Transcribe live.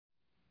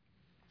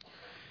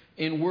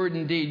in word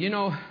and deed. You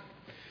know,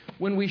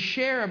 when we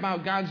share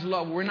about God's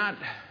love, we're not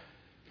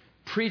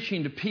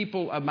preaching to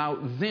people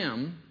about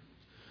them.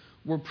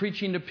 We're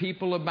preaching to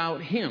people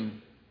about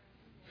Him.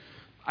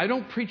 I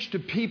don't preach to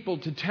people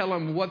to tell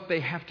them what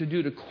they have to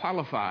do to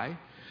qualify.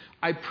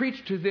 I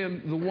preach to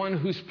them the one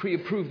who's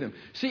pre-approved them.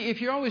 See, if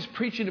you're always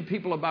preaching to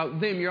people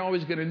about them, you're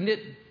always going to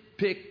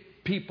nitpick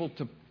people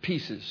to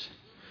pieces.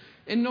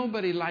 And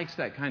nobody likes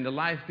that kind of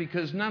life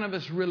because none of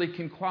us really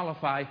can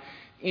qualify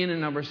in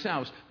and of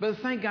ourselves. But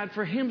thank God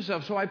for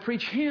Himself, so I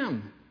preach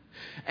Him.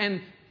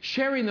 And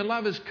sharing the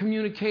love is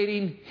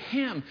communicating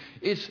Him.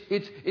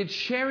 It's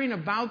sharing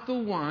about the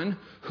one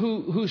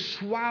who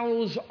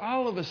swallows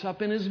all of us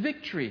up in His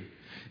victory,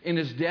 in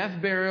His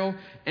death, burial,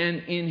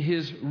 and in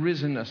His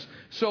risenness.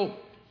 So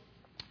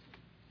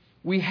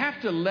we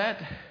have to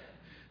let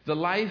the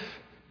life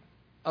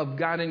of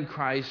God in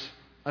Christ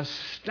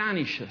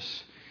astonish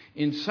us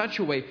in such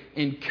a way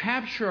and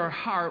capture our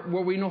heart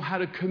where we know how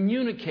to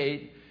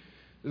communicate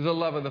the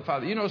love of the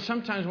Father. You know,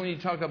 sometimes when you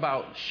talk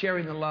about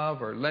sharing the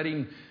love or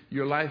letting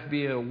your life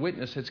be a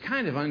witness, it's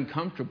kind of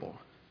uncomfortable.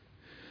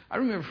 I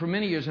remember for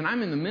many years, and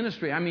I'm in the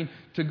ministry, I mean,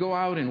 to go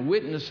out and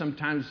witness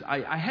sometimes,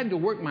 I had to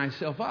work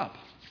myself up.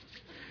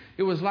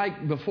 It was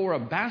like before a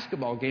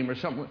basketball game or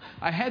something.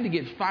 I had to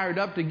get fired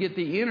up to get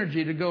the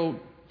energy to go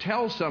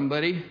tell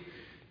somebody,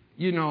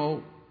 you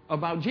know,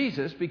 about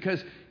Jesus,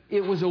 because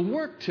it was a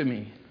work to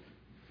me.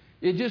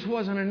 It just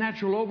wasn't a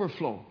natural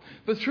overflow.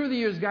 But through the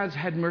years, God's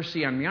had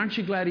mercy on me. Aren't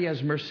you glad He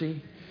has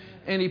mercy?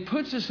 And He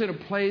puts us in a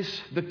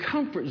place, the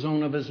comfort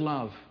zone of His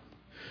love,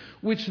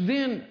 which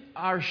then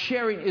our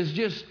sharing is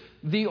just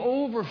the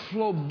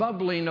overflow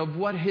bubbling of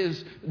what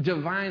His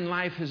divine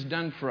life has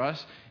done for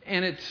us.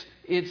 And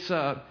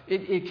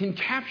it can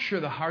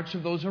capture the hearts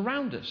of those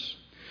around us.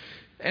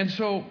 And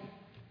so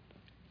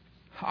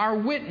our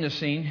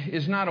witnessing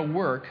is not a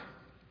work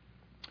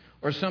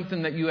or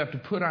something that you have to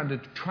put on to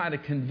try to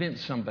convince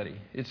somebody.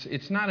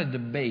 It's not a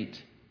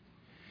debate.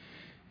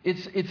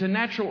 It's a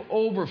natural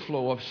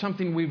overflow of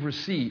something we've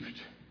received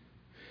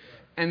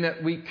and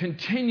that we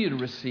continue to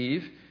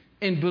receive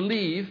and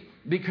believe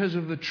because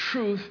of the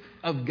truth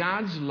of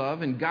God's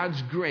love and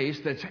God's grace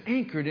that's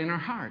anchored in our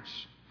hearts.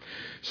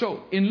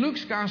 So in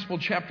Luke's Gospel,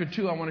 chapter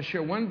 2, I want to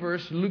share one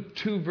verse, Luke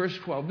 2, verse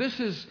 12. This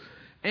is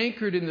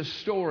anchored in the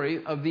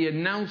story of the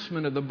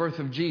announcement of the birth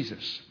of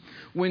Jesus.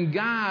 When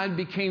God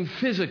became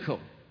physical,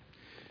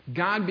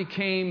 God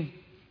became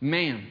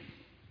man.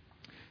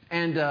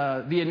 And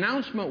the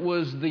announcement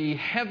was the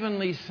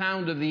heavenly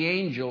sound of the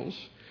angels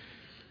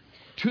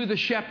to the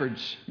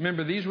shepherds.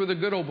 Remember, these were the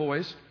good old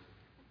boys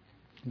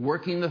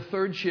working the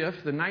third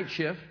shift, the night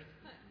shift.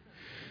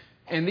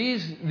 And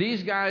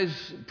these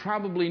guys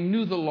probably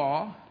knew the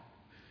law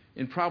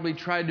and probably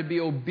tried to be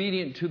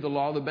obedient to the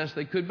law the best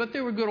they could. But they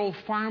were good old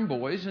farm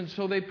boys, and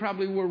so they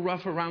probably were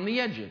rough around the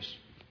edges,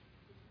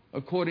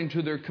 according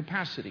to their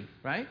capacity,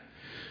 right?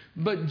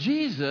 But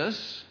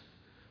Jesus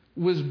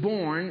was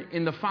born,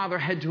 and the Father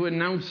had to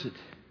announce it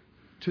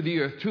to the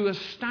earth to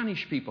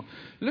astonish people.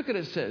 Look at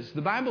it says.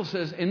 The Bible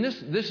says, and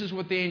this is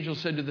what the angel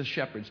said to the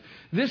shepherds.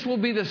 This will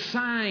be the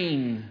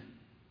sign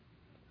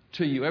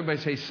to you. Everybody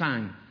say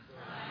sign.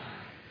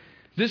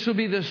 This will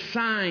be the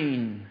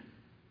sign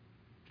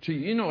to you.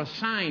 You know, a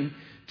sign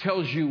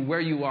tells you where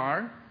you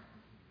are.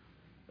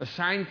 A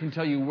sign can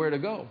tell you where to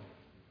go.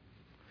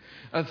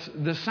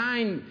 The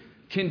sign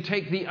can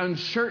take the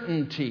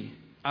uncertainty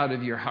out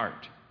of your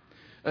heart.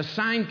 A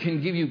sign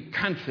can give you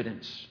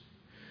confidence.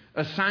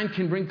 A sign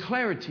can bring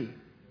clarity.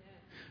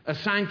 A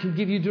sign can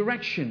give you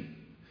direction.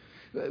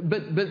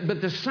 But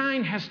the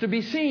sign has to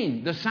be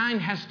seen. The sign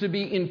has to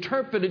be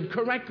interpreted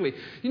correctly.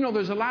 You know,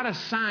 there's a lot of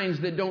signs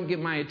that don't get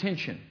my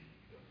attention.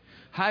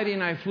 Heidi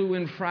and I flew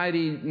in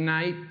Friday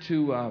night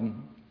to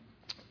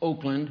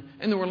Oakland,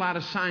 and there were a lot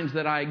of signs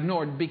that I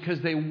ignored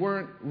because they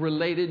weren't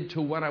related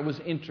to what I was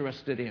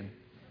interested in.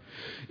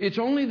 It's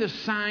only the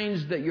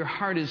signs that your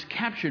heart is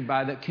captured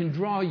by that can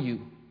draw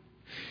you.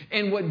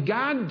 And what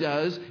God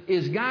does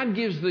is God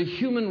gives the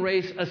human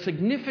race a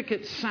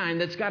significant sign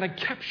that's got to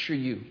capture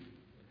you.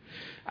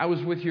 I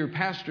was with your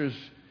pastors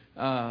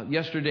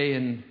yesterday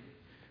in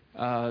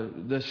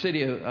the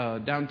city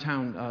of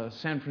downtown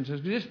San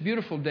Francisco. Just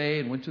beautiful day,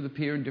 and went to the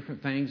pier and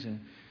different things, and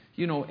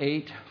you know,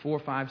 8, 4,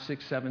 5,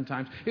 6, 7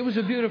 times. It was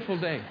a beautiful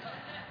day.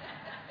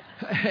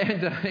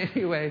 And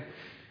anyway,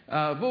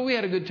 but we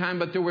had a good time.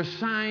 But there were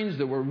signs,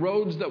 there were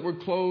roads that were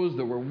closed,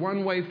 there were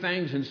one-way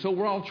things, and so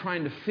we're all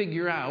trying to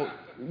figure out,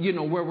 you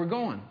know, where we're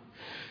going.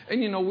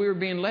 And you know, we were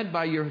being led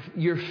by your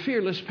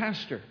fearless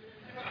pastor,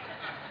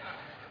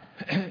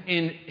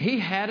 and he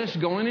had us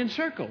going in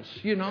circles,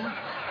 you know.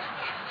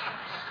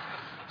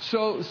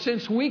 So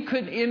since we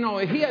could, you know,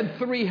 he had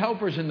 3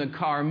 helpers in the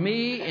car,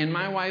 me and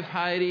my wife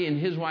Heidi and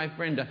his wife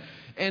Brenda.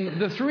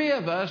 And the 3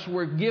 of us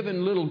were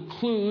given little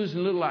clues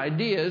and little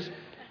ideas,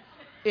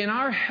 and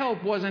our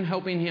help wasn't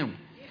helping him.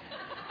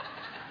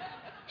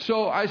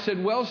 So I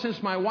said, well,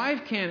 since my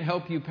wife can't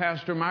help you,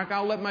 Pastor Mark,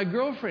 I'll let my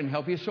girlfriend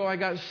help you. So I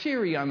got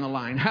Siri on the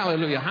line.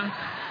 Hallelujah, huh?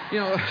 You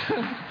know,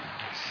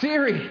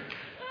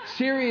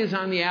 Siri is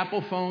on the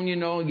Apple phone,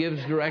 and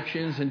gives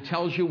directions and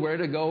tells you where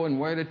to go and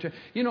where to turn.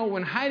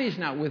 When Heidi's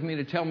not with me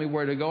to tell me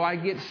where to go, I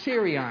get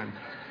Siri on.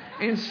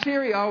 And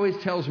Siri always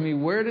tells me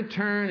where to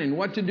turn and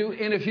what to do.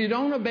 And if you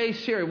don't obey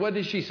Siri, what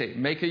does she say?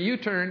 Make a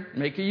U-turn,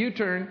 make a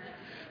U-turn.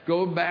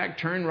 Go back,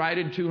 turn right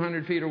at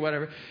 200 feet or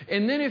whatever.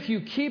 And then if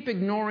you keep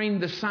ignoring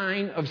the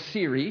sign of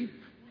Siri,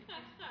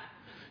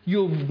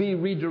 you'll be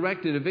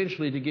redirected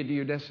eventually to get to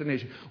your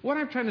destination. What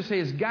I'm trying to say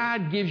is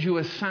God gives you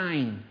a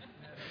sign.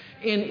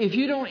 And if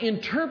you don't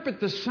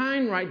interpret the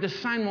sign right, the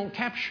sign won't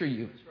capture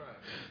you.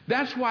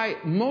 That's why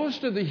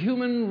most of the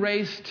human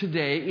race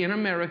today in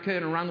America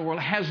and around the world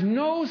has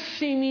no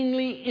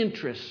seemingly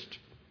interest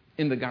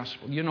in the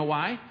gospel. You know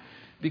why?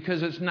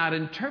 Because it's not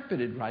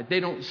interpreted right. They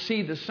don't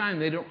see the sign.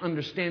 They don't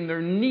understand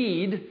their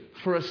need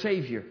for a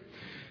Savior.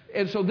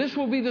 And so this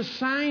will be the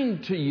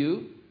sign to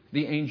you,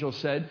 the angel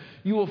said.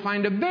 You will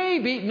find a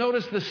baby.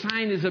 Notice the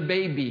sign is a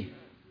baby.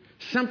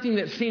 Something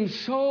that seems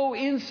so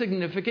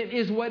insignificant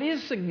is what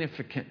is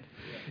significant.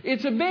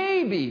 It's a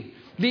baby.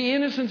 The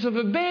innocence of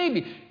a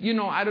baby.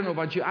 I don't know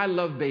about you. I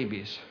love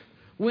babies.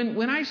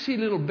 When I see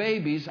little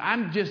babies,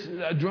 I'm just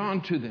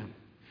drawn to them.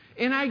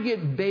 And I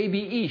get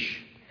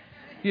baby-ish.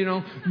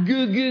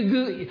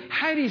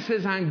 Heidi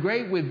says I'm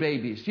great with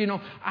babies.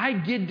 I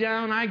get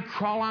down, I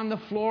crawl on the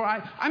floor.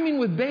 I mean,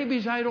 with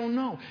babies, I don't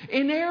know.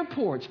 In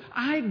airports,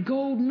 I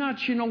go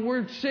nuts.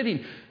 We're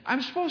sitting.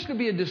 I'm supposed to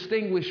be a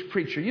distinguished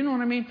preacher. You know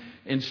what I mean?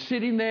 And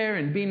sitting there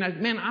and being like,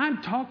 man,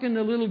 I'm talking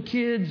to little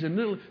kids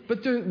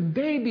but the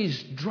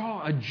babies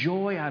draw a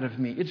joy out of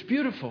me. It's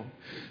beautiful.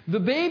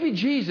 The baby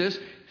Jesus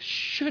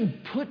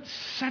should put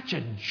such a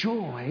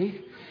joy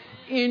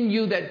in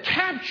you that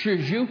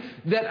captures you,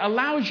 that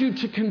allows you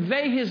to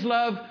convey His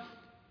love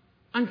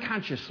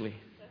unconsciously.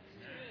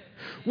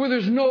 Where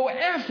there's no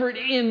effort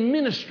in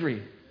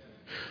ministry.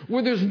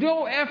 Where there's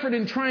no effort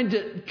in trying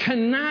to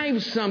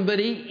connive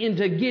somebody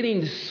into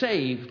getting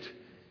saved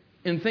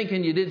and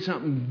thinking you did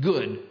something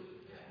good.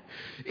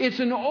 It's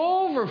an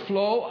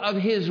overflow of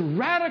His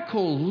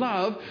radical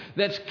love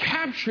that's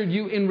captured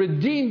you and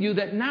redeemed you,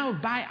 that now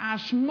by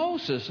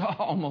osmosis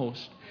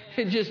almost,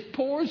 it just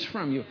pours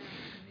from you.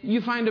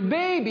 You find a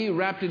baby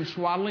wrapped in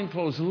swaddling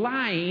clothes,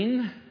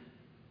 lying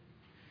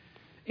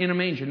in a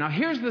manger. Now,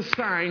 here's the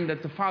sign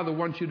that the Father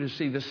wants you to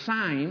see. The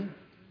sign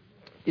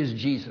is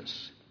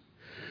Jesus.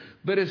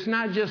 But it's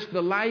not just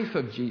the life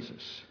of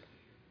Jesus.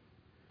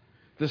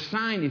 The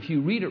sign, if you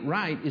read it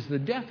right, is the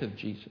death of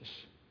Jesus.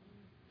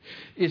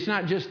 It's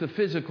not just the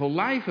physical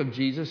life of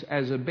Jesus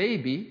as a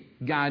baby,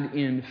 God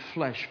in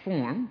flesh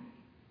form.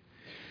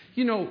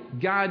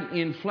 God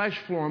in flesh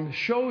form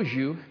shows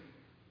you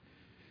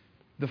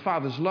the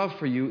Father's love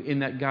for you in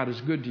that God is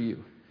good to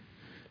you.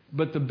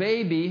 But the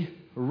baby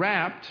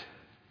wrapped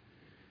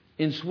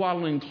in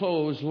swaddling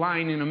clothes,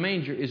 lying in a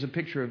manger, is a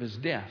picture of His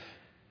death.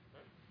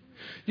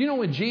 Do you know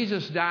when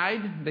Jesus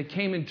died, they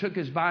came and took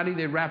His body,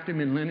 they wrapped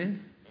Him in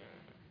linen,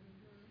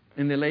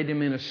 and they laid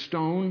Him in a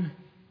stone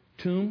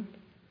tomb,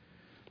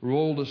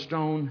 rolled a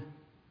stone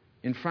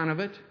in front of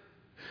it?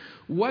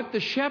 What the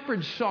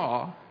shepherds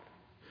saw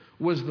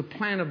was the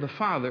plan of the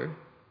Father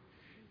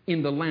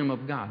in the Lamb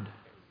of God.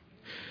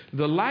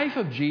 The life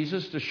of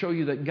Jesus to show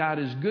you that God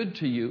is good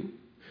to you,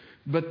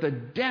 but the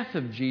death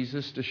of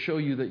Jesus to show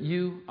you that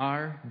you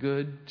are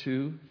good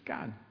to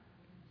God.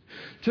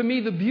 To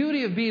me, the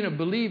beauty of being a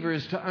believer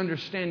is to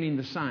understanding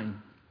the sign.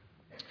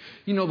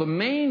 The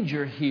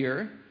manger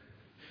here,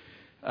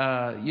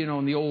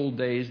 in the old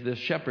days, the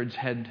shepherds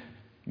had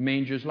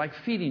mangers like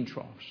feeding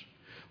troughs.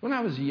 When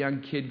I was a young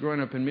kid growing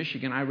up in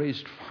Michigan, I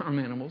raised farm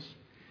animals.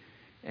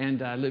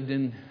 And I lived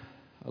in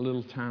a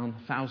little town.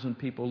 1,000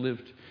 people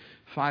lived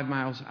 5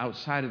 miles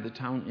outside of the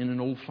town in an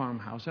old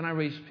farmhouse, and I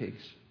raised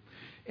pigs.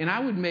 And I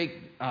would make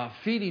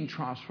feeding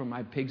troughs for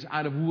my pigs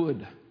out of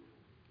wood.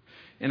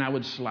 And I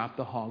would slop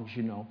the hogs,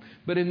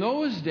 But in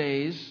those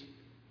days,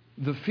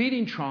 the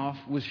feeding trough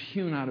was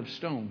hewn out of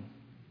stone.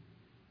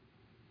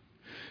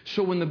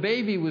 So when the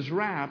baby was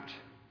wrapped,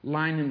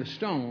 lying in the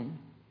stone,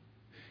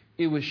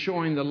 it was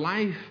showing the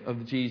life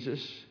of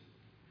Jesus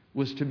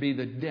was to be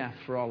the death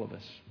for all of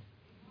us.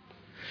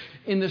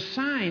 And the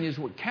sign is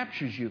what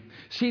captures you.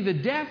 See, the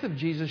death of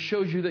Jesus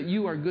shows you that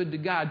you are good to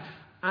God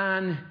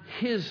on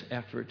His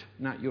effort,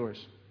 not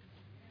yours.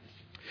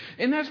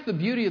 And that's the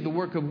beauty of the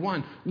work of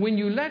one. When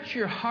you let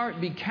your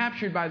heart be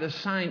captured by the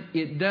sign,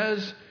 it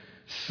does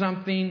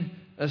something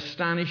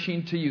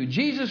astonishing to you.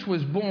 Jesus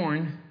was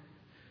born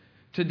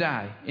to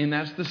die, and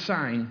that's the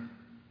sign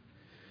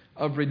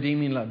of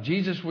redeeming love.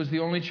 Jesus was the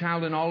only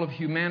child in all of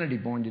humanity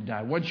born to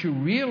die. Once you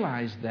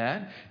realize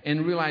that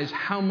and realize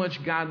how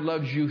much God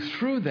loves you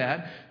through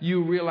that,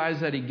 you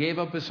realize that He gave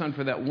up His Son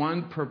for that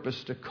one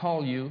purpose, to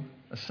call you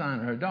a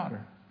son or a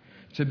daughter,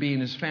 to be in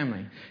His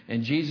family.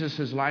 And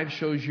Jesus' life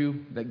shows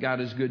you that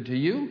God is good to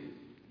you,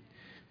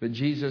 but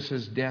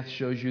Jesus' death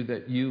shows you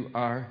that you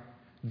are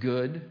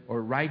good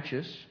or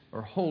righteous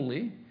or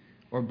holy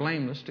or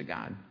blameless to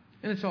God.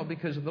 And it's all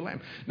because of the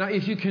Lamb. Now,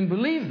 if you can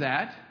believe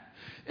that,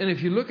 and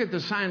if you look at the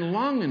sign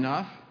long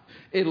enough,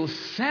 It'll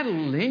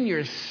settle in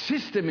your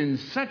system in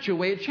such a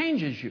way it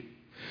changes you.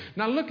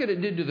 Now look at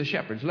it did to the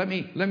shepherds. Let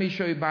me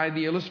show you by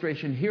the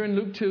illustration. Here in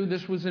Luke 2,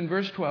 this was in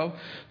verse 12.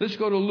 Let's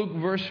go to Luke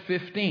verse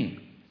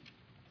 15.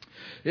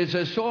 It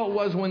says, so it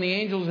was when the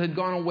angels had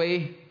gone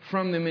away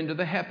from them into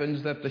the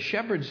heavens that the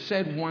shepherds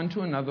said one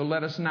to another,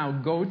 let us now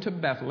go to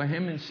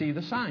Bethlehem and see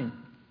the sign.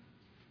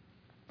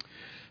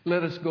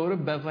 Let us go to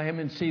Bethlehem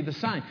and see the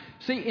sign.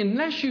 See,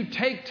 unless you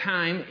take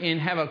time and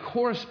have a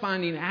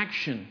corresponding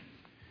action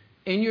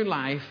in your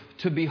life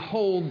to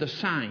behold the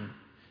sign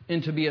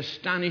and to be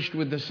astonished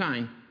with the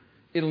sign,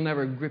 it'll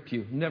never grip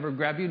you, never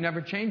grab you,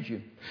 never change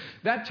you.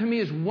 That to me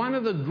is one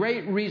of the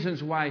great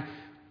reasons why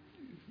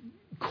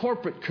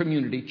corporate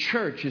community,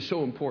 church, is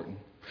so important.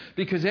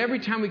 Because every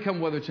time we come,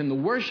 whether it's in the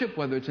worship,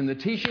 whether it's in the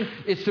teaching,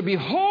 it's to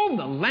behold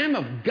the Lamb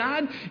of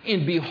God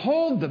and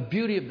behold the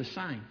beauty of the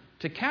sign.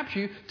 To capture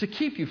you, to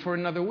keep you for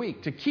another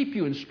week, to keep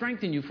you and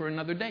strengthen you for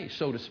another day,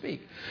 so to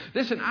speak.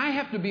 Listen, I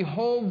have to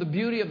behold the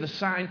beauty of the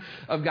sign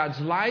of God's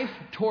life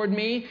toward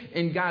me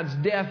and God's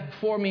death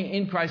for me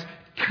in Christ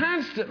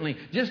constantly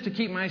just to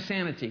keep my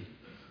sanity.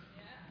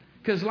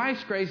 Because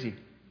life's crazy.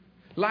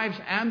 Life's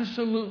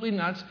absolutely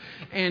nuts.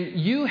 And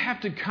you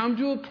have to come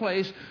to a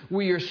place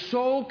where your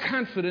sole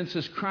confidence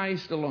is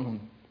Christ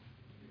alone.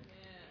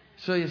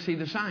 So you see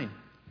the sign.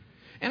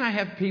 And I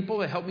have people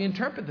that help me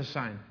interpret the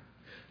sign.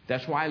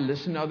 That's why I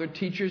listen to other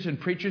teachers and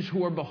preachers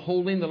who are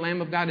beholding the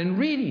Lamb of God and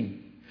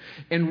reading.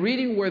 And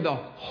reading where the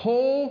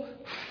whole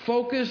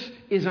focus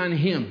is on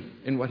Him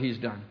and what He's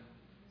done.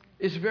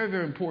 It's very,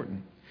 very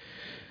important.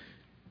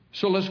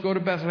 So let's go to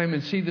Bethlehem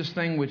and see this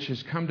thing which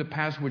has come to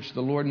pass, which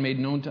the Lord made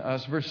known to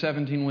us. Verse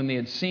 17, when they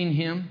had seen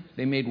Him,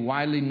 they made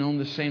widely known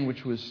the saying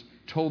which was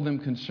told them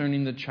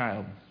concerning the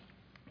child.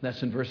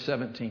 That's in verse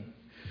 17.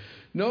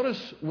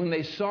 Notice when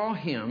they saw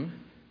Him,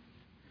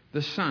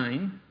 the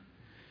sign,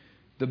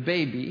 the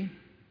baby,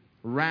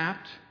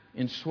 wrapped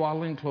in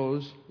swaddling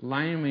clothes,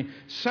 lying on me,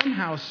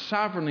 somehow,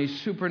 sovereignly,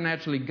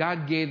 supernaturally,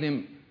 God gave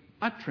them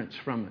utterance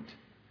from it.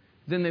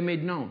 Then they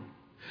made known.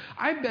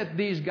 I bet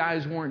these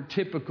guys weren't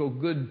typical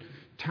good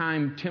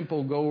time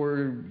temple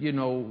goer,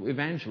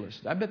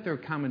 evangelists. I bet they're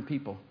common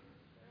people.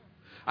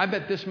 I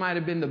bet this might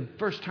have been the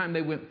first time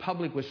they went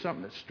public with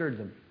something that stirred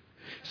them.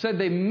 Said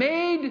they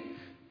made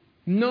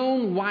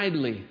known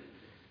widely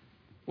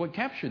what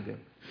captured them.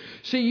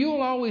 See,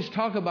 you'll always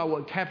talk about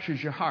what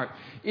captures your heart.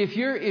 If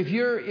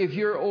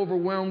you're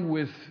overwhelmed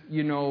with,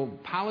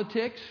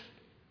 politics,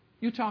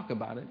 you talk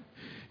about it.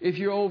 If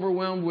you're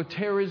overwhelmed with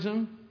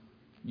terrorism,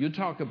 you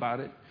talk about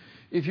it.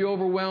 If you're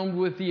overwhelmed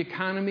with the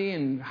economy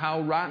and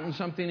how rotten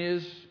something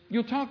is,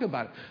 you'll talk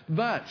about it.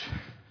 But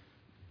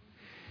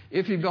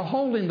if you're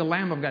beholding the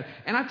Lamb of God,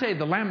 and I tell you,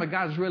 the Lamb of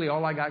God is really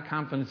all I got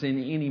confidence in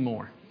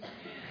anymore.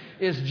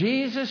 Is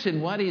Jesus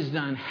and what He's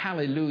done.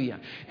 Hallelujah.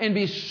 And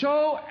be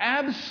so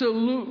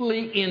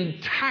absolutely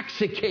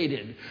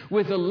intoxicated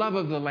with the love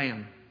of the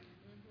Lamb.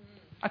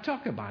 I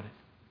talk about it.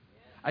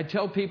 I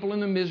tell people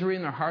in their misery,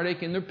 in their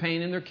heartache, in their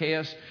pain, in their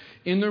chaos,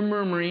 in their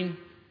murmuring,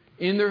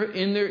 in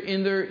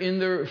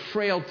their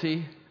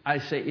frailty, I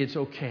say it's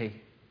okay.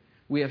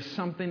 We have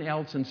something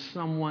else and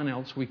someone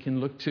else we can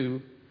look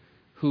to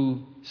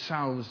who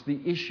solves the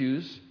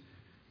issues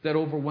that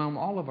overwhelm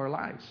all of our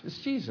lives. It's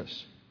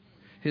Jesus.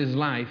 His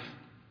life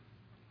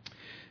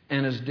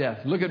and His death.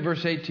 Look at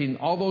verse 18.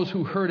 All those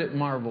who heard it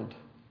marveled.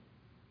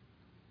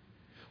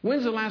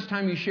 When's the last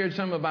time you shared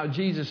something about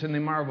Jesus and they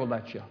marveled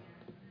at you?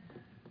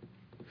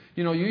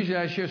 Usually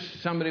I share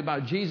somebody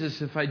about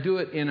Jesus. If I do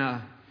it in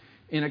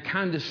a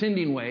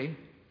condescending way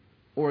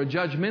or a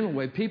judgmental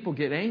way, people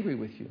get angry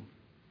with you.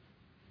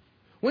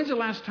 When's the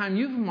last time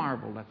you've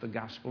marveled at the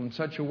gospel in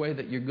such a way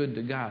that you're good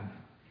to God?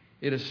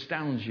 It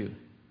astounds you.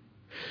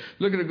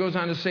 Look at it goes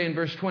on to say in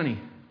verse 20.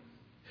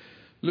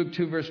 Luke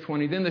 2, verse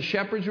 20. Then the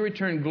shepherds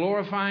returned,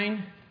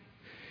 glorifying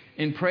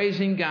and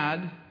praising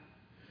God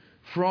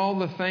for all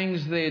the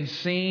things they had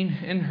seen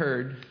and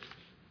heard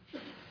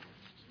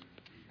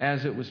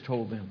as it was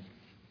told them.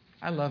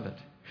 I love it.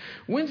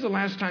 When's the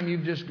last time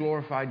you've just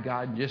glorified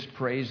God, just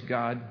praised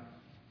God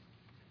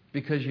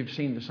because you've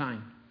seen the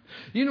sign?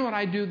 You know what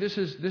I do? This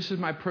is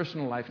my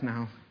personal life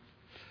now.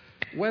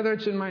 Whether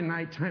it's in my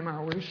nighttime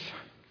hours,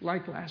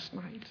 like last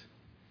night,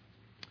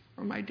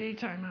 or my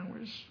daytime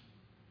hours,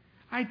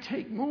 I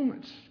take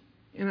moments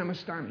and I'm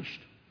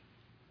astonished.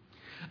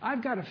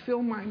 I've got to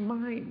fill my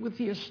mind with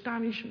the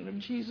astonishment of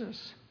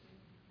Jesus.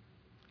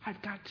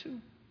 I've got to.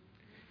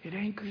 It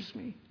anchors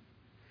me.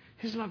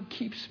 His love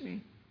keeps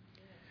me.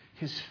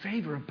 His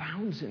favor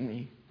abounds in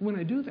me when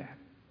I do that.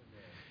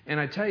 And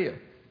I tell you,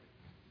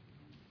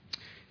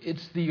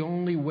 it's the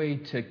only way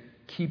to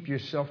keep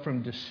yourself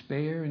from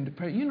despair and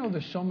depression.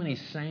 There's so many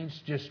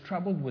saints just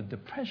troubled with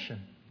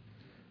depression.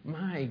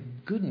 My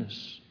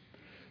goodness.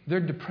 They're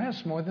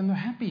depressed more than they're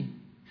happy.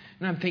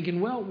 And I'm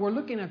thinking, well, we're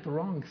looking at the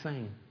wrong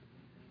thing.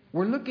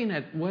 We're looking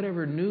at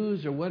whatever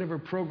news or whatever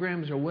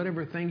programs or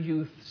whatever things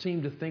you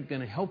seem to think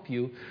going to help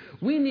you.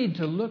 We need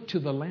to look to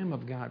the Lamb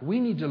of God. We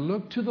need to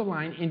look to the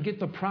line and get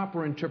the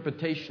proper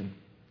interpretation.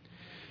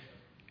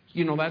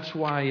 That's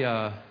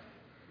why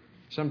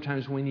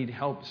Sometimes we need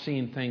help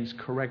seeing things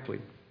correctly.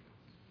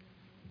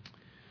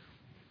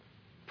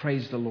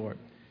 Praise the Lord.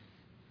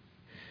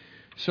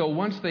 So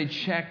once they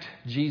checked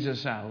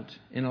Jesus out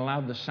and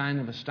allowed the sign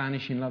of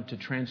astonishing love to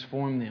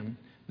transform them,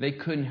 they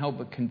couldn't help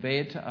but convey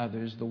it to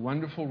others, the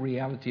wonderful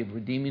reality of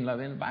redeeming love.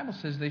 And the Bible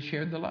says they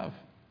shared the love.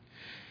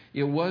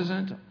 It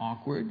wasn't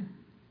awkward.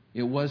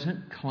 It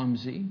wasn't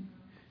clumsy.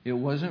 It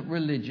wasn't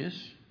religious.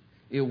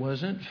 It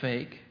wasn't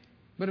fake.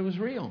 But it was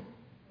real.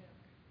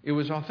 It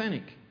was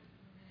authentic.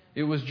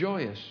 It was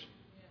joyous.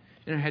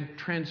 And it had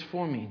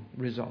transforming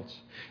results.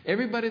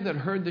 Everybody that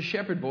heard the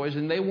Shepherd Boys,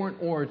 and they weren't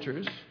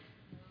orators,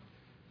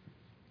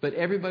 but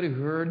everybody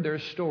who heard their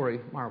story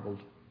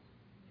marveled.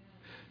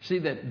 See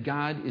that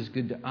God is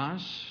good to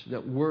us,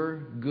 that we're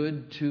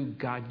good to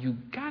God. You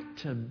got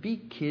to be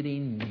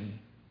kidding me.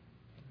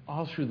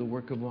 All through the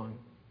work of one.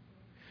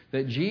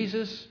 That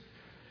Jesus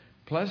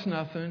plus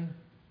nothing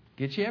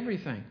gets you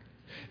everything.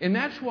 And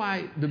that's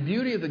why the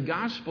beauty of the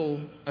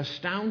gospel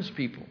astounds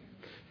people.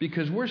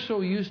 Because we're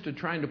so used to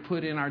trying to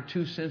put in our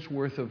 2 cents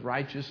worth of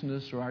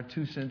righteousness or our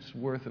 2 cents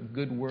worth of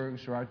good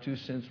works or our 2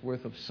 cents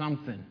worth of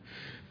something.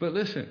 But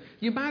listen,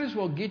 you might as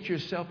well get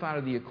yourself out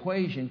of the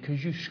equation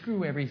because you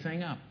screw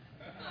everything up.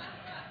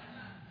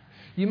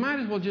 You might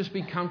as well just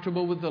be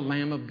comfortable with the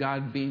Lamb of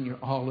God being your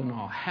all in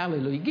all.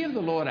 Hallelujah. Give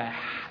the Lord a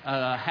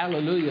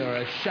hallelujah or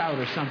a shout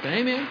or something.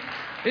 Amen?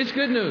 It's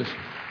good news.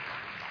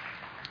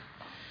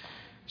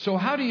 So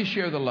how do you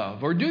share the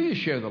love? Or do you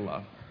share the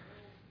love?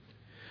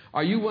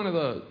 Are you one of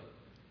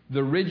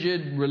the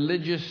rigid,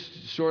 religious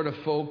sort of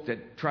folk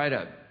that try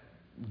to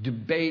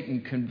debate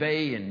and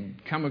convey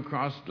and come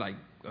across like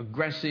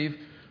aggressive?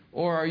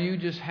 Or are you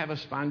just have a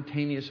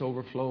spontaneous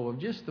overflow of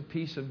just the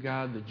peace of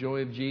God, the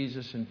joy of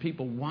Jesus, and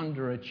people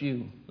wonder at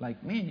you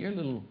like, man, you're a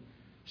little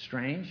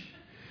strange.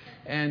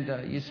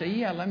 And you say,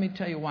 yeah, let me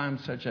tell you why I'm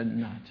such a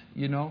nut,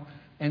 you know.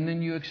 And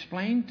then you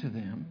explain to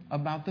them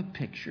about the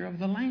picture of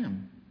the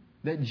Lamb,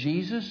 that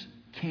Jesus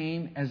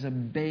came as a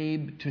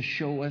babe to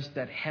show us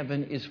that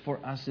heaven is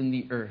for us in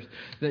the earth,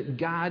 that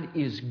God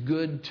is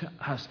good to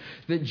us,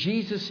 that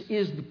Jesus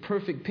is the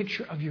perfect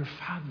picture of your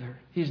Father.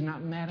 He's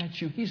not mad at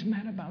you. He's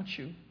mad about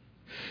you.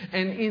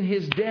 And in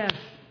His death,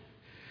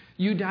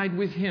 you died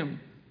with Him.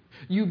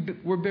 You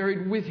were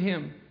buried with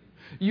Him.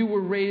 You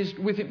were raised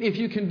with Him. If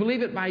you can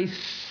believe it by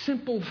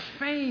simple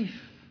faith,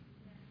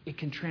 it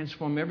can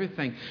transform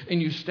everything.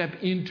 And you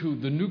step into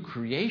the new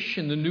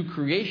creation. The new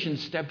creation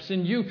steps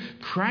in you.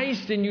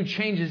 Christ in you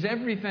changes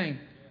everything.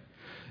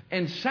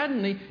 And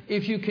suddenly,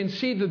 if you can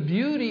see the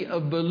beauty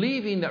of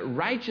believing that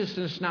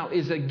righteousness now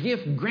is a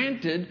gift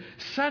granted,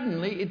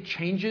 suddenly it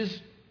changes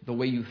the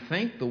way you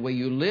think, the way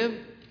you live,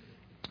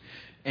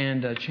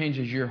 and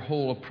changes your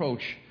whole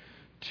approach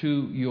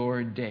to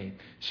your day.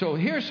 So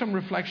here are some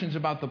reflections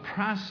about the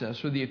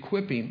process or the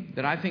equipping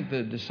that I think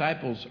the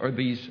disciples or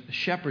these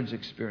shepherds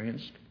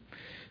experienced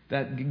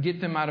that get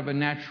them out of a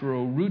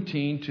natural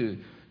routine to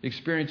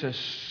experience a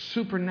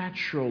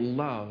supernatural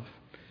love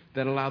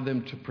that allowed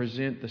them to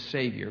present the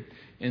Savior.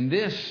 And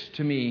this,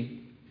 to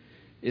me,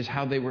 is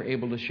how they were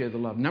able to share the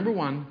love. Number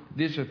one,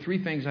 these are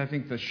 3 things I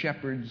think the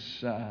shepherds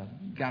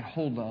got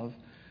hold of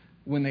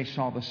when they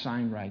saw the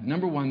sign right.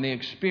 Number one, they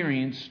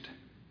experienced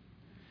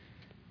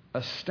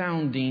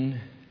astounding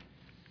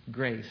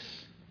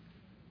grace.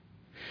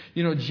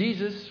 You know,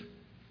 Jesus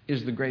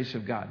is the grace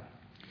of God.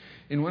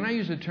 And when I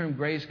use the term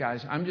grace,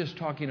 guys, I'm just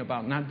talking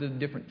about not the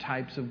different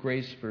types of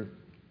grace for,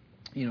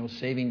 you know,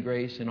 saving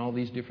grace and all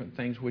these different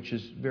things, which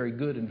is very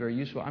good and very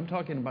useful. I'm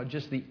talking about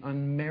just the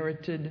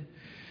unmerited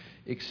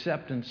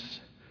acceptance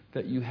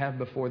that you have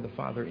before the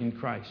Father in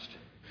Christ.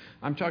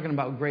 I'm talking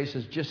about grace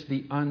as just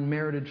the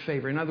unmerited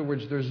favor. In other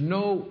words, there's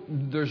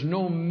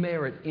no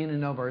merit in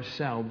and of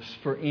ourselves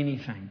for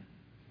anything.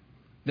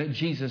 That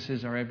Jesus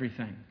is our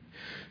everything.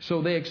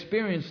 So they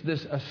experienced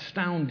this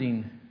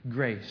astounding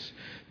grace.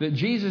 That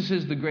Jesus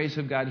is the grace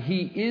of God.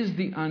 He is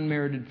the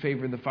unmerited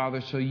favor of the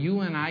Father. So you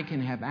and I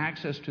can have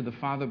access to the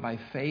Father by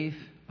faith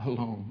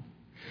alone.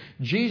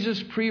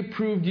 Jesus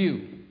pre-approved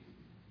you.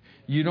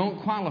 You don't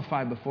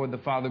qualify before the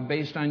Father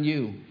based on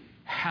you.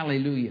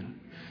 Hallelujah.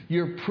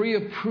 You're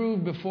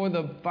pre-approved before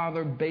the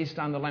Father based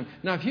on the Lamb.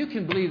 Now, if you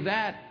can believe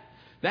that,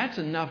 that's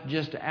enough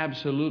just to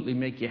absolutely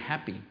make you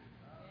happy.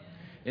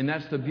 And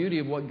that's the beauty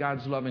of what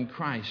God's love in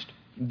Christ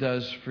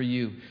does for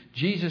you.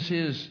 Jesus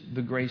is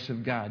the grace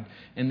of God,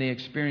 and they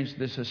experienced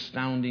this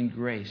astounding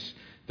grace.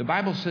 The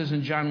Bible says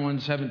in John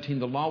 1:17,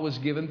 the law was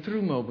given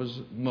through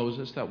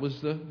Moses. That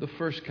was the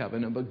first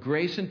covenant. But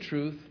grace and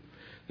truth,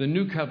 the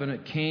new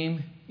covenant,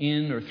 came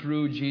in or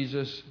through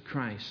Jesus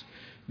Christ.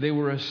 They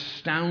were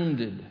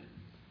astounded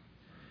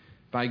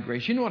by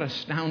grace. You know what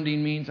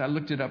astounding means? I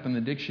looked it up in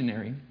the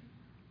dictionary.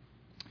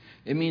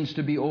 It means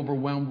to be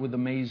overwhelmed with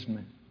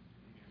amazement.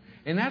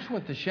 And that's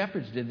what the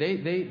shepherds did.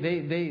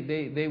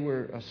 They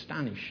were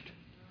astonished.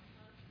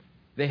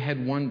 They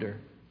had wonder.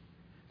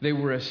 They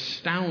were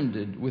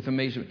astounded with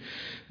amazement.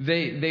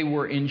 They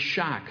were in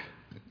shock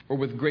or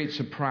with great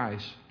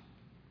surprise.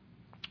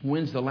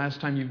 When's the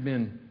last time you've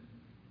been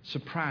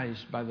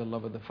surprised by the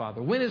love of the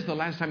Father? When is the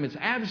last time it's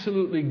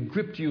absolutely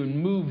gripped you and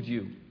moved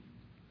you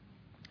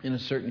in a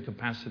certain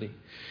capacity?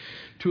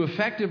 To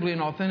effectively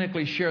and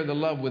authentically share the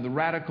love with a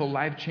radical,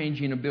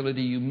 life-changing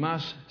ability, you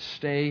must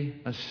stay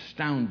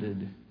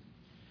astounded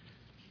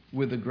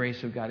with the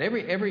grace of God.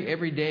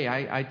 Every day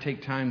I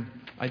take time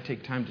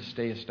to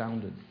stay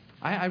astounded.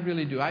 I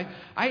really do.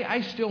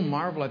 I still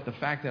marvel at the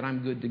fact that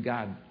I'm good to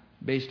God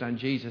based on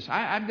Jesus.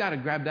 I've got to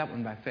grab that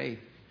one by faith.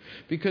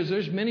 Because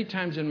there's many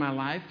times in my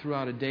life,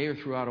 throughout a day or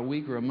throughout a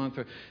week or a month,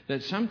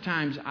 that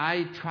sometimes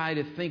I try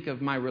to think of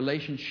my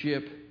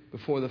relationship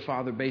before the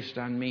Father based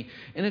on me.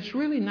 And it's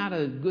really not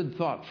a good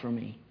thought for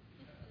me.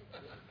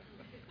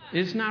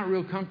 It's not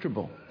real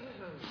comfortable.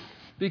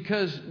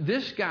 Because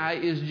this guy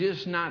is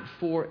just not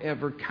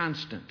forever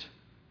constant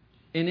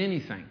in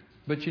anything.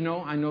 But you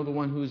know, I know the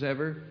one who's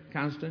ever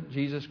constant,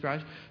 Jesus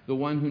Christ, the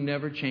one who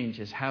never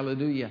changes.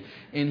 Hallelujah.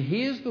 And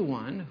He is the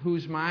one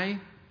who's my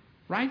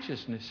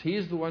righteousness. He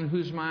is the one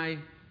who's my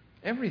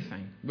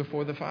everything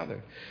before the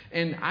Father.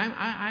 And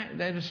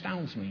that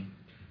astounds me.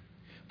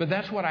 But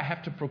that's what I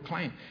have to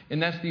proclaim.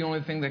 And that's the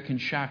only thing that can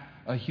shock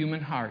a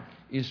human heart,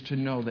 is to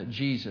know that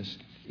Jesus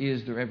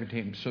is their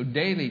everything. So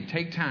daily,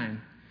 take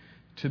time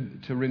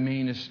to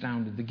remain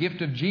astounded. The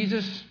gift of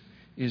Jesus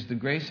is the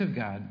grace of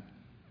God.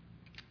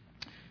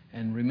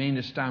 And remain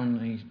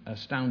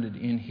astounded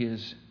in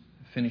His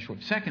finished work.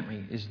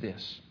 Secondly is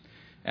this.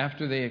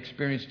 After they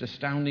experienced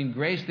astounding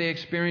grace, they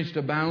experienced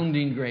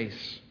abounding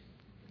grace.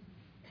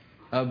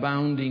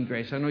 Abounding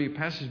grace. I know your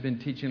pastor's been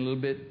teaching a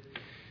little bit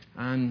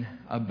on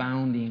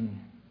abounding.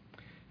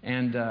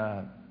 And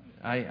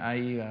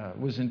I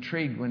was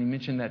intrigued when he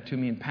mentioned that to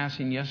me in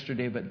passing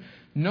yesterday. But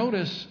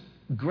notice,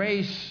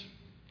 grace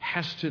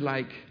has to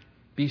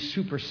be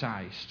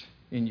supersized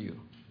in you.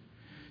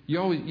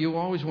 You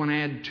always want to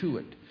add to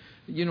it.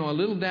 You know, a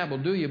little dab will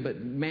do you,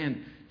 but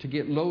man, to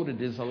get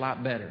loaded is a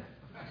lot better.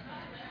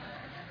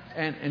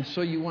 And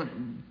so you want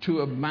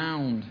to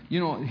abound. You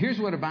know, here's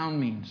what abound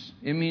means.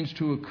 It means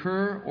to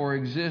occur or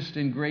exist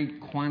in great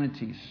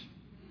quantities.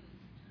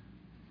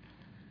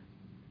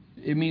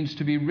 It means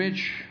to be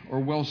rich or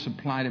well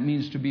supplied. It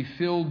means to be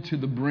filled to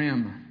the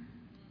brim,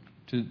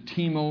 to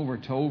teem over,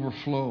 to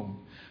overflow.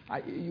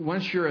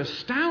 Once you're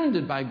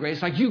astounded by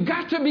grace, like, you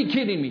got to be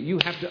kidding me, you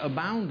have to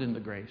abound in the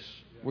grace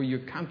where you're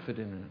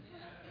confident in it.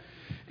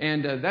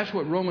 And that's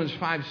what Romans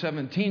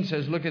 5:17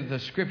 says. Look at the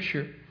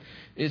scripture.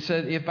 It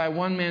says, if by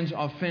one man's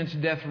offense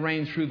death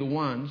reigned through the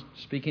ones,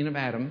 speaking of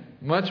Adam,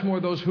 much more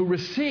those who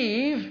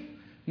receive.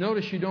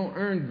 Notice, you don't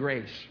earn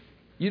grace.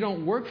 You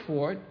don't work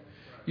for it.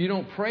 You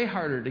don't pray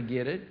harder to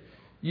get it.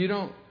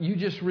 You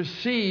just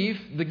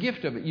receive the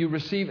gift of it. You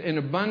receive an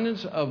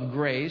abundance of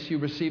grace. You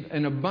receive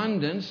an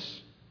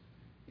abundance.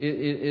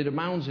 It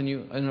abounds in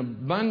you, an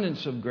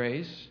abundance of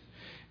grace.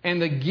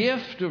 And the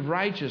gift of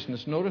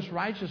righteousness. Notice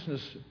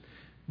righteousness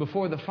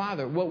before the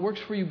Father. What works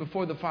for you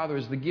before the Father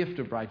is the gift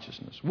of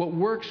righteousness. What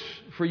works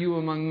for you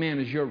among men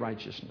is your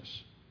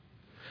righteousness.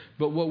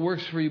 But what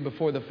works for you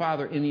before the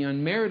Father in the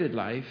unmerited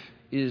life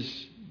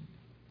is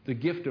the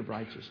gift of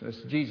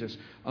righteousness, Jesus.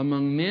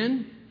 Among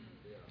men,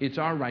 it's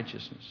our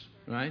righteousness,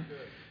 right?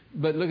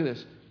 But look at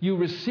this. You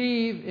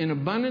receive an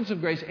abundance of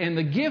grace and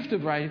the gift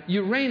of righteousness.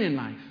 You reign in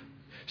life.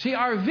 See,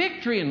 our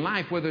victory in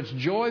life, whether it's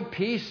joy,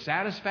 peace,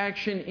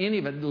 satisfaction, any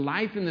of it,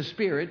 life in the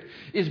Spirit,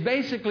 is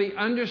basically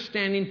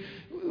understanding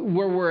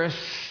where we're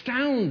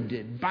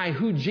astounded by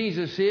who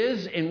Jesus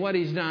is and what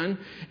He's done,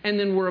 and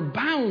then we're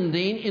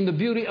abounding in the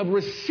beauty of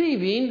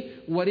receiving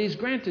what He's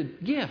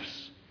granted.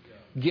 Gifts.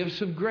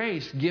 Gifts of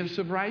grace, gifts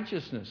of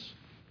righteousness.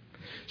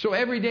 So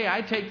every day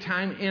I take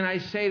time and I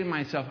say to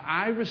myself,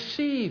 I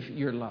receive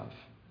your love.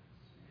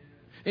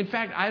 In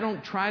fact, I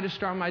don't try to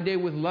start my day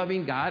with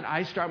loving God.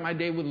 I start my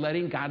day with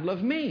letting God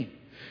love me.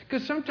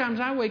 Because sometimes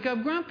I wake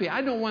up grumpy.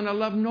 I don't want to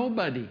love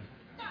nobody.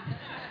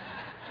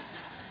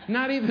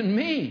 Not even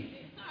me.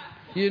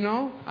 You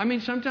know? I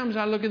mean, sometimes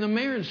I look in the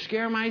mirror and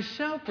scare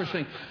myself for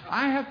saying,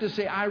 I have to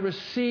say, I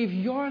receive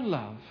your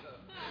love.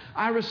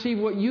 I receive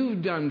what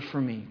you've done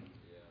for me.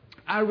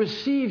 I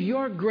receive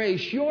your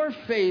grace, your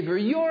favor,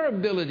 your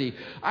ability.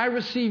 I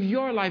receive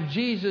your life.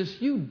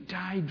 Jesus, you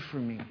died for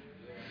me.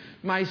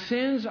 My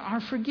sins are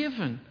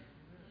forgiven.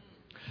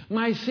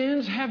 My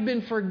sins have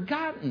been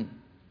forgotten.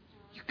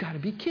 You've got to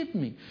be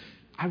kidding me.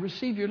 I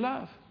receive your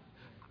love.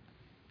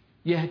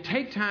 You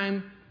take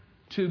time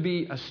to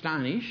be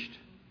astonished,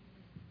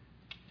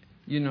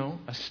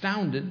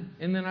 astounded,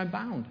 and then I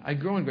abound. I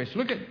grow in grace.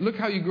 Look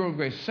how you grow in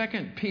grace.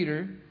 2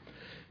 Peter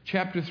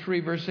chapter 3,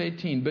 verse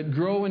 18. But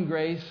grow in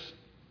grace.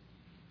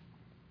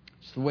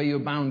 It's the way you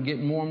abound. Get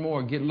more and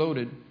more. Get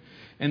loaded.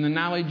 And the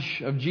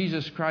knowledge of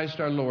Jesus Christ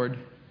our Lord.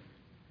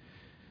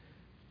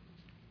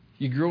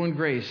 You grow in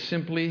grace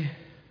simply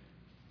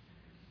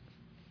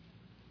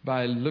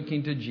by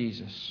looking to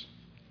Jesus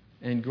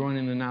and growing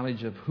in the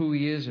knowledge of who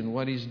He is and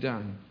what He's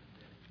done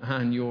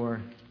on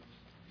your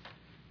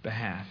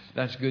behalf.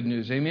 That's good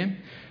news. Amen?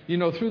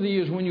 Through the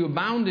years, when you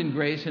abound in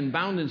grace and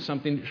abound in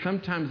something,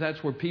 sometimes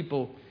that's where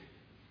people,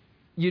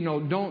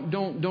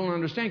 don't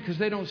understand because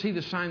they don't see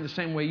the sign the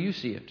same way you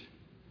see it.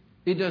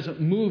 It doesn't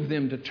move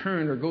them to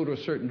turn or go to a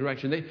certain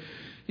direction.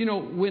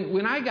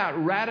 When I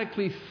got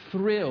radically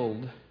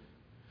thrilled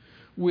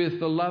with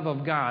the love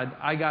of God,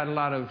 I got a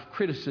lot of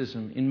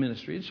criticism in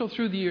ministry. And so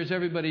through the years,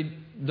 everybody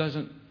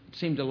doesn't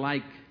seem to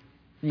like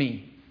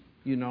me,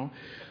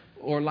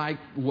 or like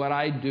what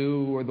I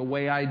do, or the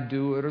way I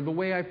do it, or the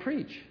way I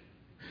preach.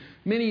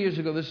 Many years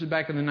ago, this is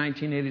back in the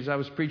 1980s, I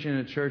was preaching in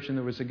a church, and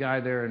there was a guy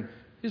there, and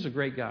he's a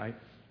great guy.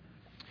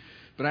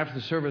 But after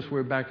the service, we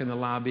were back in the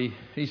lobby.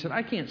 He said,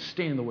 "I can't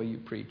stand the way you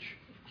preach."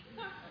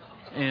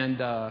 And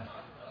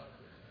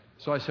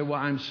so I said, "Well,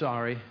 I'm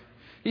sorry."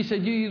 He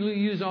said, "You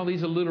use all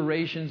these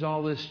alliterations,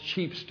 all this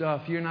cheap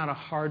stuff. You're not a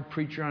hard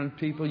preacher on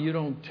people. You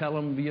don't tell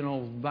them,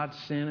 about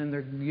sin, and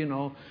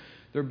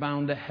they're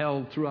bound to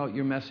hell throughout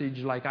your message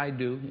like I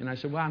do." And I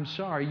said, "Well, I'm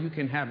sorry. You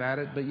can have at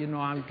it, but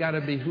I've got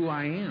to be who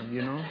I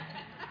am,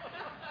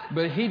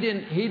 But he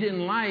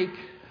didn't like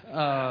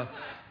that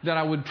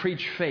I would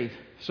preach faith.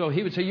 So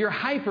he would say, "You're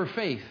hyper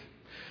faith."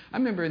 I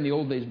remember in the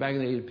old days, back in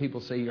the 80s,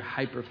 people say you're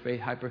hyper faith,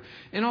 hyper.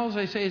 And all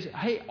I say is,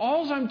 hey,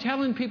 all I'm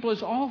telling people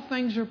is all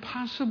things are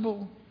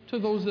possible to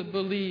those that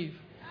believe.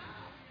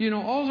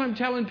 All I'm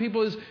telling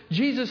people is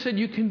Jesus said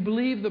you can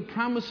believe the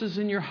promises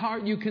in your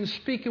heart. You can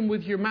speak them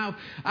with your mouth.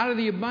 Out of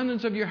the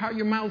abundance of your heart,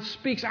 your mouth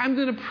speaks. I'm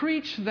going to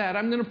preach that.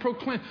 I'm going to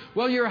proclaim.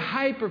 Well, you're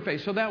hyper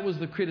faith. So that was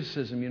the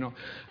criticism,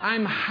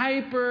 I'm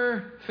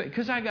hyper faith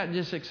because I got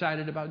just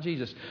excited about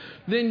Jesus.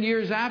 Then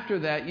years after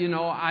that,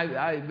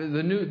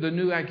 the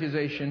new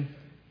accusation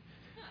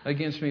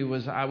against me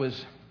was I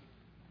was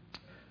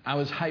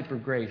hyper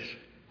grace.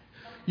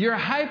 You're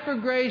hyper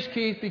grace,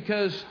 Keith,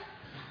 because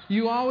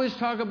you always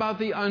talk about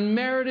the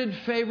unmerited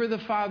favor of the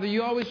Father.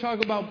 You always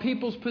talk about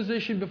people's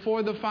position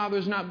before the Father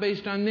is not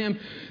based on them.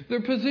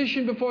 Their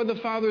position before the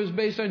Father is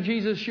based on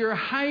Jesus. You're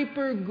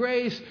hyper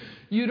grace.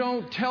 You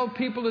don't tell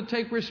people to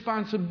take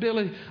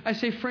responsibility. I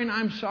say, friend,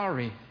 I'm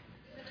sorry.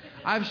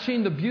 I've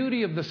seen the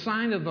beauty of the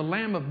sign of the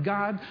Lamb of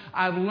God.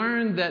 I've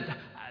learned that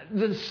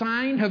the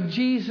sign of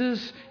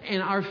Jesus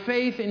and our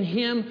faith in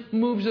Him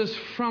moves us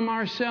from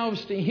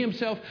ourselves to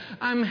Himself.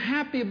 I'm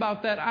happy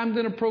about that. I'm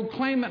going to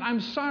proclaim it.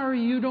 I'm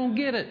sorry you don't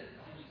get it.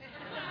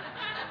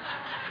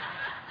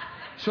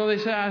 So they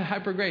say,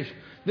 hyper grace.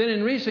 Then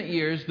in recent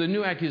years, the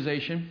new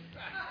accusation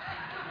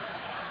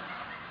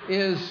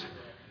is,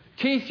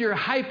 Keith, you're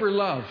hyper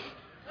love.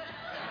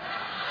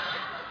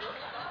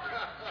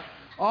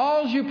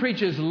 All you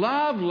preach is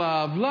love,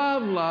 love,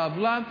 love, love,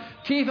 love.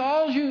 Keith,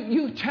 all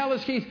you tell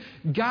us, Keith,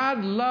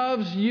 God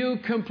loves you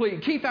completely.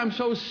 Keith, I'm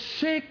so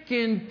sick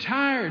and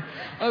tired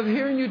of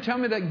hearing you tell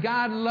me that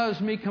God loves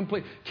me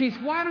completely. Keith,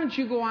 why don't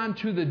you go on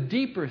to the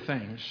deeper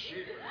things?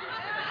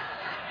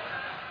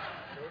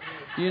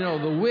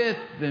 The width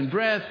and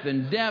breadth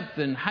and depth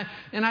and height.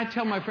 And I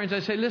tell my friends,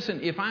 I say,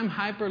 listen, if I'm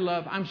hyper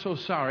love, I'm so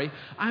sorry.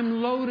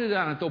 I'm loaded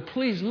on it, though.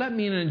 Please let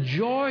me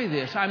enjoy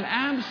this. I'm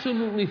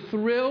absolutely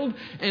thrilled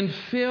and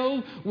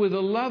filled with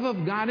the love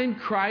of God in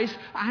Christ.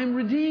 I'm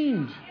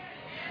redeemed.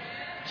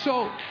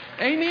 So,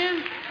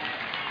 amen?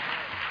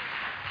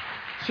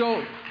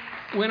 So,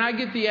 when I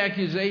get the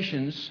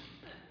accusations,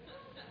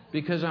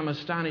 because I'm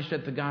astonished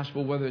at the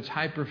gospel, whether it's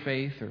hyper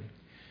faith or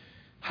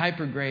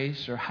hyper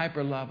grace or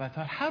hyper love, I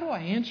thought, how do I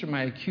answer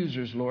my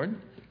accusers, Lord?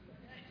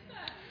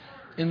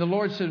 And the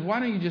Lord said,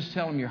 why don't you just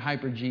tell them you're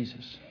hyper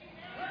Jesus?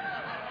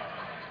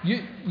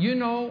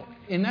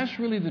 And that's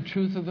really the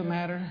truth of the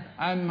matter.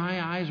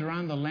 My eyes are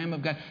on the Lamb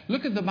of God.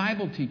 Look at the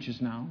Bible teaches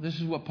now. This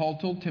is what Paul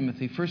told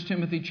Timothy. 1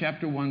 Timothy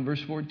chapter 1,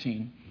 verse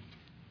 14.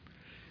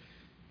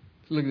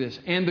 Look at this.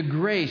 And the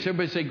grace,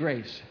 everybody say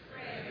grace.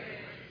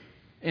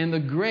 And the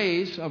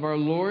grace of our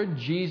Lord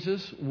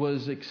Jesus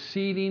was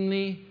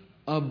exceedingly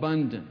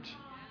abundant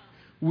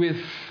with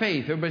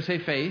faith. Everybody say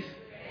faith.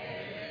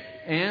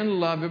 And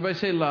love. Everybody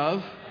say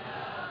love.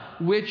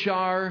 Which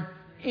are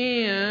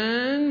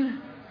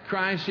in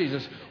Christ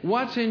Jesus.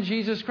 What's in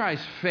Jesus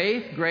Christ?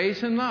 Faith,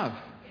 grace, and love.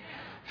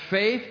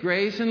 Faith,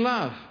 grace, and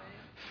love.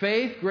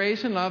 Faith,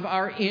 grace, and love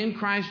are in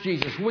Christ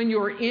Jesus. When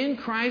you're in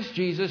Christ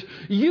Jesus,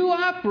 you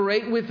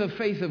operate with the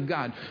faith of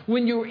God.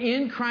 When you're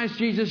in Christ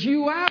Jesus,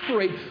 you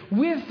operate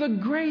with the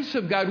grace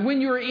of God.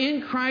 When you're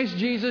in Christ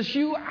Jesus,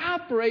 you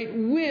operate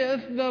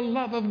with the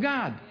love of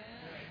God.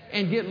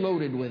 And get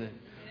loaded with it.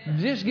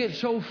 Just get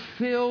so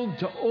filled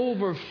to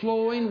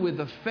overflowing with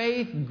the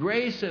faith,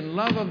 grace, and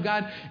love of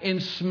God,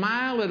 and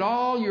smile at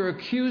all your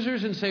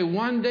accusers and say,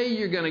 one day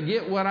you're going to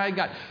get what I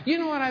got. You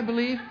know what I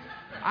believe?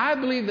 I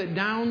believe that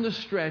down the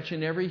stretch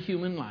in every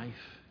human life,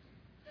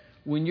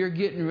 when you're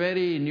getting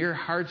ready and your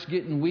heart's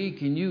getting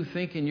weak and you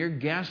thinking you're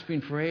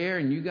gasping for air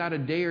and you got a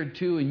day or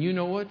two, and you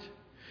know what?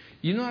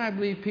 You know what I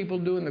believe people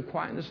do in the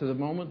quietness of the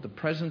moment? The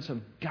presence of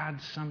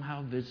God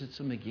somehow visits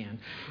them again.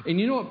 And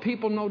you know what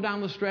people know down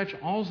the stretch?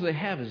 All they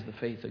have is the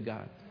faith of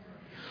God.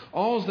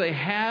 All they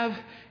have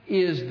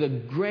is the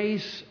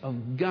grace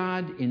of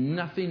God and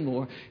nothing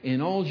more.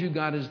 And all you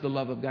got is the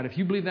love of God. If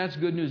you believe that's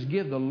good news,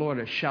 give the Lord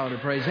a shout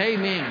of praise.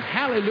 Amen.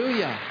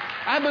 Hallelujah.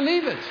 I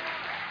believe it.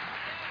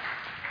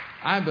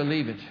 I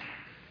believe it.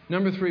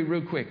 Number 3,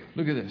 real quick.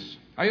 Look at this.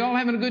 Are you all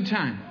having a good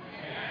time?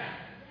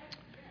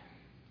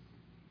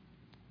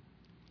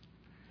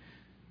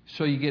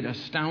 So you get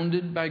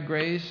astounded by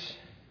grace,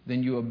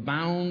 then you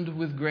abound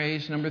with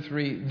grace. Number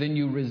 3, then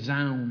you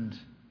resound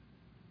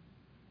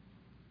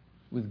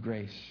with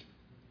grace.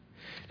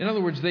 In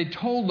other words, they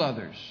told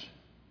others.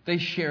 They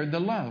shared the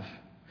love.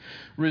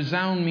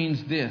 Resound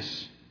means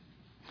this.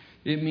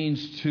 It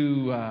means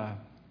to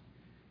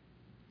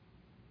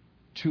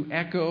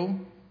echo,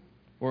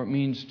 or it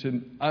means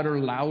to utter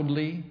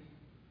loudly.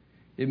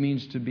 It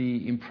means to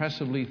be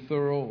impressively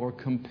thorough or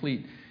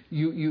complete.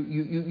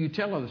 You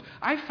tell others.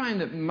 I find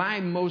that my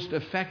most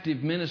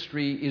effective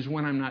ministry is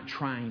when I'm not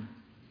trying.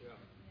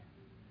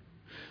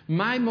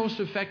 My most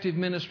effective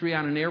ministry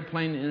on an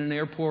airplane, in an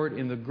airport,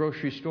 in the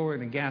grocery store,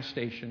 in a gas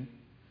station,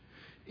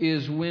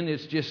 is when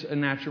it's just a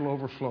natural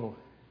overflow.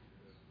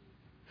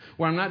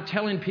 Where I'm not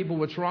telling people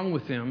what's wrong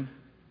with them,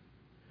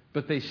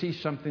 but they see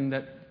something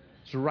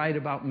that's right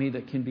about me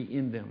that can be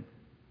in them.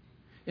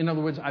 In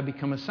other words, I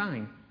become a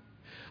sign.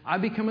 I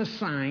become a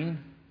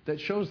sign that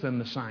shows them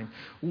the sign.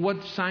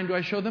 What sign do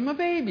I show them? A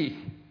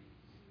baby.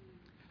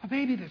 A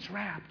baby that's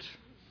wrapped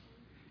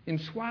in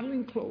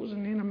swaddling clothes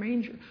and in a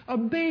manger. A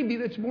baby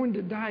that's born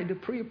to die to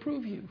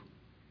pre-approve you.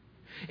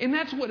 And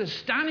that's what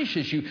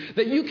astonishes you,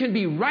 that you can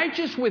be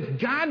righteous with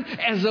God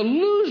as a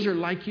loser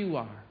like you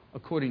are,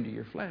 according to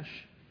your flesh.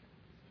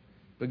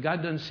 But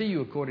God doesn't see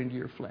you according to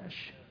your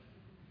flesh.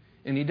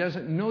 And He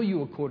doesn't know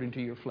you according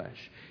to your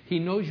flesh. He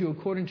knows you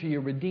according to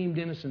your redeemed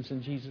innocence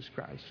in Jesus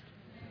Christ.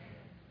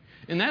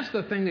 And that's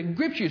the thing that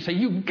grips you. You say,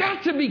 you've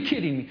got to be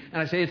kidding me.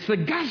 And I say, it's the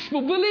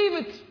gospel. Believe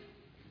it.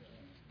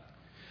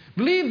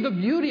 Believe the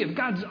beauty of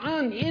God's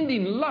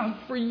unending love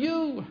for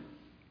you.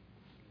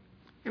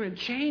 And it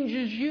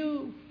changes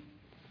you.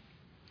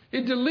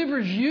 It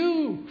delivers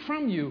you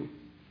from you.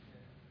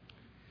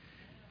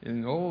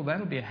 And oh,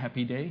 that'll be a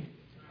happy day.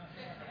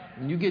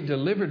 When you get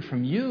delivered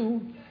from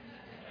you.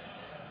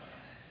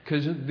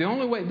 Because the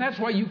only way, that's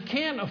why you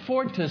can't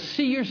afford to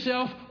see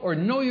yourself or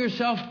know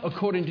yourself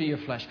according to your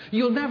flesh.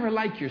 You'll never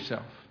like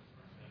yourself.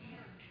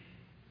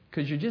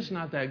 Because you're just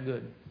not that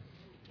good.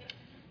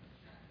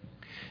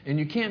 And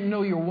you can't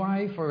know your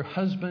wife or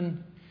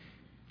husband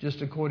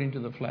just according to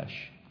the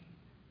flesh.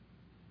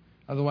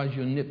 Otherwise,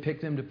 you'll nitpick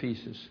them to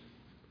pieces.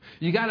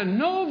 You got to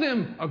know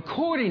them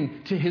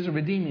according to His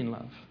redeeming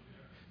love.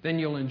 Then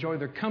you'll enjoy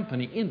their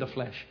company in the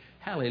flesh.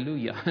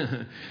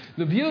 Hallelujah.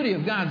 The beauty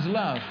of God's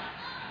love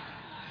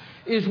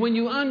is when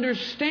you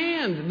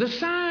understand the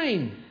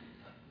sign.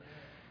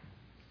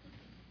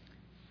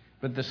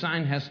 But the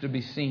sign has to be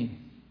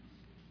seen.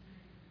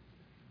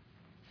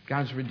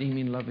 God's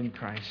redeeming love in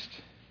Christ.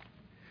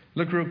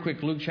 Look real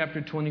quick, Luke chapter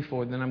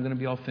 24, then I'm going to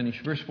be all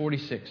finished. Verse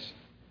 46.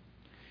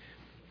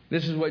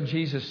 This is what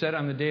Jesus said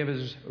on the day of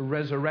His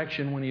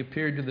resurrection when He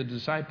appeared to the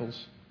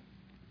disciples.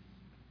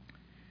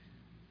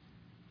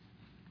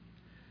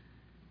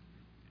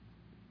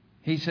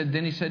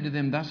 Then he said to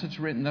them, thus it's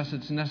written, thus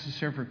it's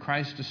necessary for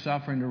Christ to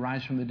suffer and to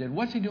rise from the dead.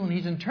 What's He doing?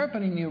 He's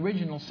interpreting the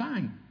original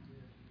sign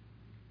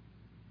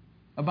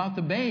about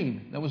the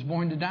babe that was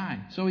born to die.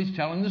 So He's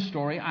telling the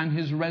story on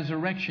His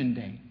resurrection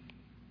day.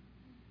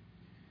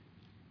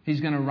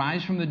 He's going to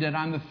rise from the dead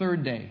on the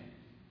third day.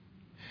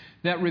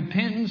 That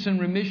repentance and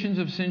remissions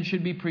of sin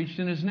should be preached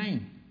in His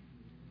name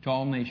to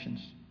all nations,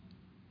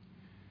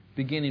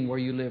 beginning where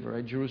you live or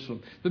at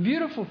Jerusalem. The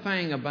beautiful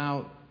thing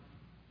about,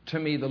 to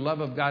me, the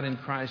love of God in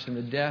Christ and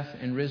the death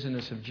and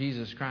risenness of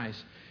Jesus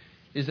Christ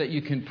is that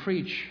you can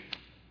preach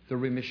the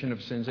remission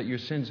of sins, that your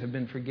sins have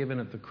been forgiven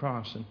at the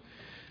cross, and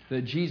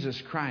that Jesus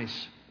Christ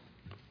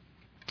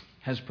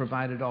has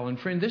provided all. And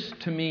friend, this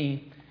to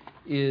me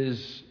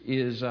is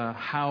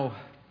how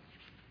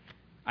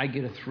I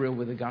get a thrill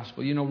with the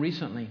gospel. You know,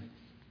 recently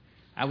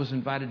I was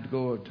invited to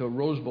go to a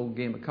Rose Bowl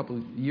game a couple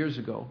of years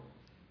ago.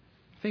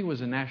 I think it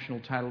was a national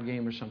title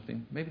game or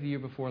something, maybe the year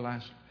before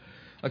last.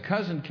 A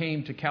cousin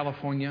came to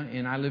California,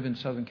 and I live in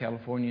Southern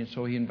California,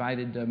 so he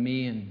invited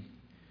me and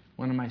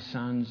one of my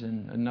sons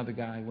and another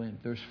guy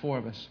went. There's 4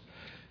 of us.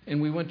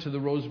 And we went to the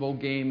Rose Bowl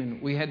game,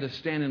 and we had to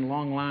stand in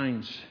long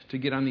lines to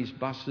get on these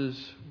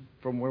buses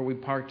from where we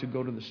parked to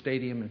go to the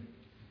stadium. And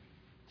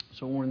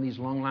so we're in these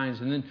long lines.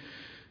 And then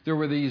there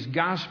were these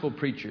gospel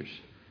preachers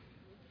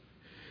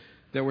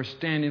that were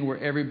standing where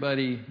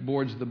everybody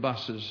boards the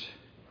buses.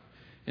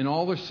 And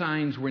all their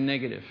signs were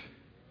negative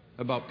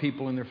about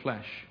people in their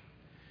flesh.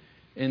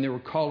 And they were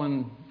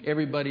calling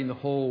everybody in the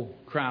whole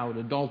crowd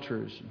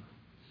adulterers, and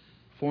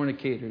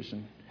fornicators,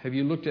 and have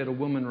you looked at a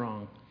woman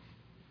wrong?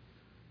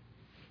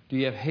 Do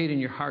you have hate in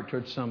your heart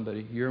towards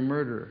somebody? You're a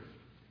murderer.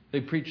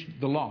 They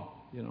preached the law,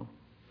 you know.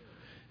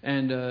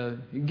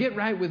 And get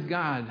right with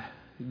God.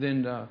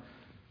 Then,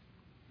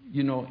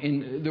 you know,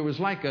 and there was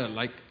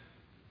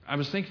I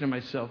was thinking to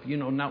myself, you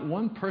know, not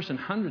one person,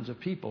 hundreds of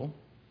people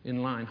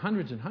in line,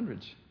 hundreds and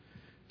hundreds,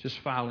 just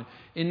filing.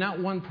 And not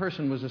one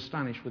person was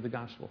astonished with the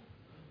gospel.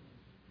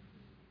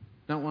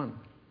 Not one.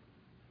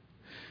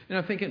 And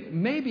I'm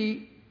thinking,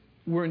 maybe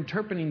we're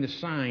interpreting the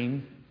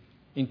sign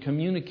and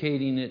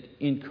communicating it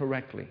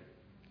incorrectly.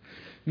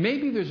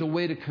 Maybe there's a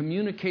way to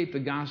communicate the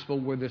gospel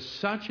where there's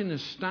such an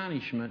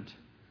astonishment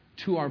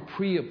to our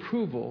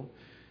pre-approval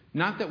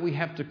Not that we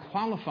have to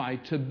qualify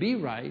to be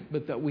right,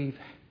 but that we've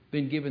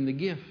been given the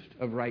gift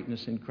of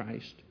rightness in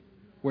Christ,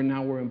 where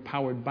now we're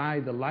empowered by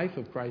the life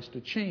of Christ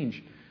to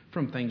change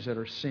from things that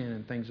are sin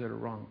and things that are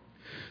wrong.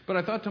 But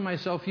I thought to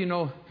myself,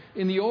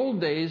 in the old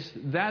days,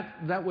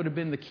 that would have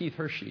been the Keith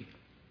Hershey.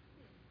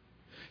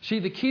 See,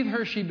 the Keith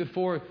Hershey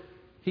before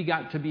he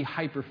got to be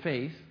hyper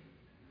faith,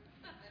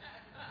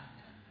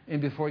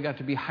 and before he got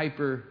to be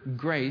hyper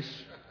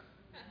grace,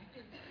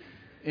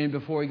 and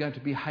before he got to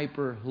be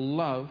hyper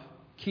love,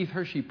 Keith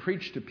Hershey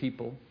preached to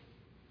people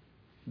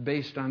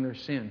based on their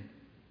sin,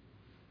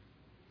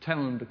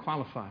 telling them to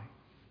qualify.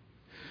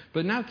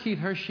 But now Keith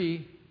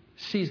Hershey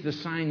sees the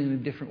sign in a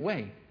different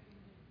way.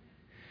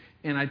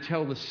 And I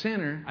tell the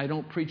sinner, I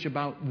don't preach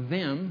about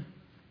them,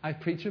 I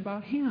preach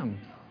about him.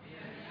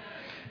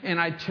 And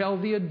I tell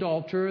the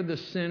adulterer, the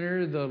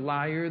sinner, the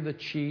liar, the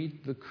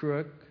cheat, the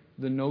crook,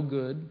 the no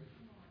good,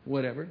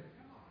 whatever,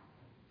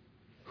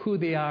 who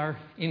they are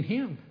in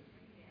him.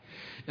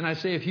 And I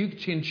say, if you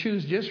can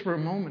choose just for a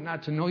moment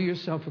not to know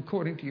yourself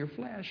according to your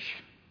flesh,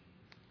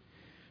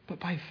 but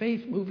by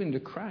faith move into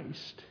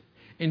Christ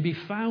and be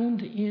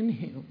found in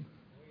him,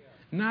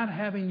 not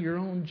having your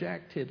own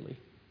Jack Tiddley,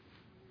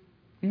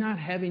 not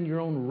having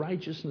your own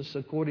righteousness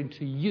according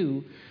to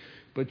you,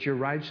 but your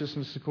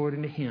righteousness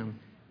according to him,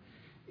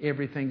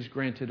 everything's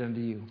granted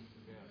unto you.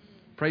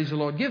 Praise the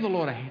Lord. Give the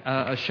Lord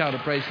a shout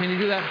of praise. Can you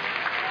do that?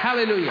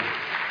 Hallelujah.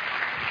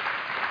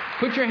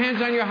 Put your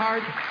hands on your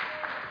heart.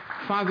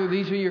 Father,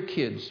 these are your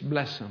kids.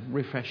 Bless them.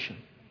 Refresh them.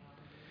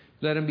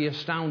 Let them be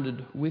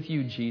astounded with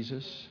you,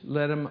 Jesus.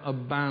 Let them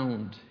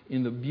abound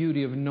in the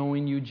beauty of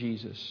knowing you,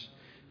 Jesus.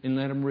 And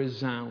let them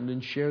resound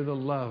and share the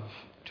love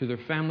to their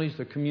families,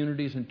 their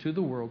communities, and to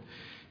the world.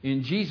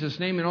 In Jesus'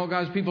 name, and all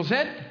God's people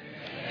said?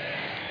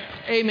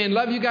 Amen. Amen.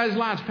 Love you guys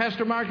lots.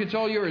 Pastor Mark, it's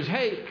all yours.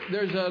 Hey,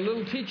 there's a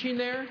little teaching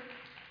there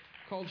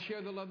called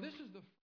Share the Love. This is the